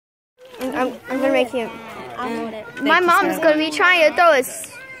I'm gonna make him. My mom's gonna be trying to throw us,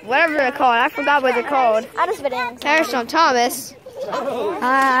 whatever they're called. I forgot what they're called. I just been in. There's Sean Thomas.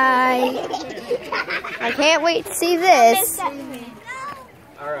 Hi. I can't wait to see this.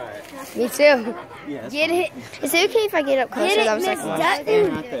 Alright. Me too. Yes. Get it. Is it okay if I get up closer? Get it, I'm Miss sorry.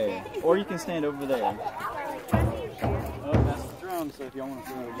 Dutton. Right there. Or you can stand over there. Oh, that's the drum, so if y'all want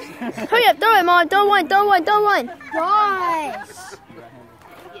to throw it. Hurry up, throw it, Mom. Throw one. Gosh.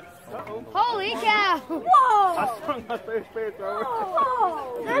 Holy cow. Whoa. I swung my first fair thrower.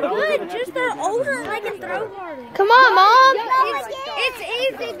 They're good. Just they're older and they can throw harder. Come on, Mom. It's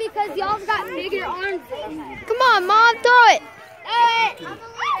easy because y'all got bigger arms. Come on, Mom. Throw it.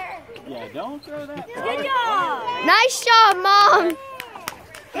 Yeah, don't throw that. Good job. Nice job, Mom.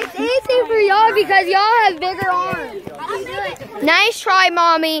 It's easy for y'all because y'all have bigger arms. Nice try,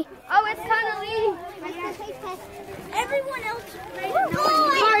 Mommy. Oh, it's kind of leading. Everyone else.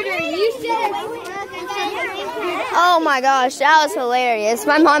 Carter, you said. Oh my gosh, that was hilarious.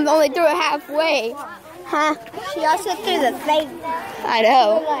 My mom only threw it halfway. Huh? She also threw the face. I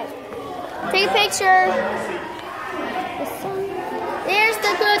know. Take a picture. There's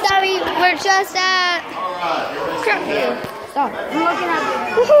the good that we were just at. Stop. I'm looking at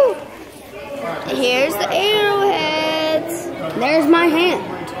Woohoo! Here's the arrowheads. There's my hand.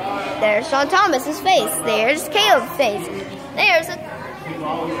 There's Sean Thomas's face. There's Caleb's face. There's a...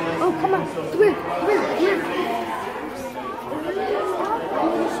 Oh, come on. Come here.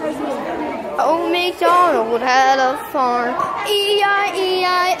 Old MacDonald had a farm.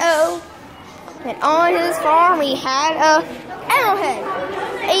 E-I-E-I-O. And on his farm he had a arrowhead.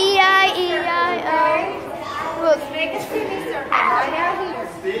 E-I-E-I-O. Look.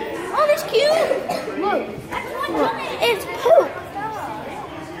 Oh, that's cute. Look. It's poop.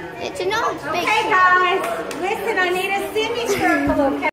 It's not big. Hey guys, listen, I need a semicircle, okay?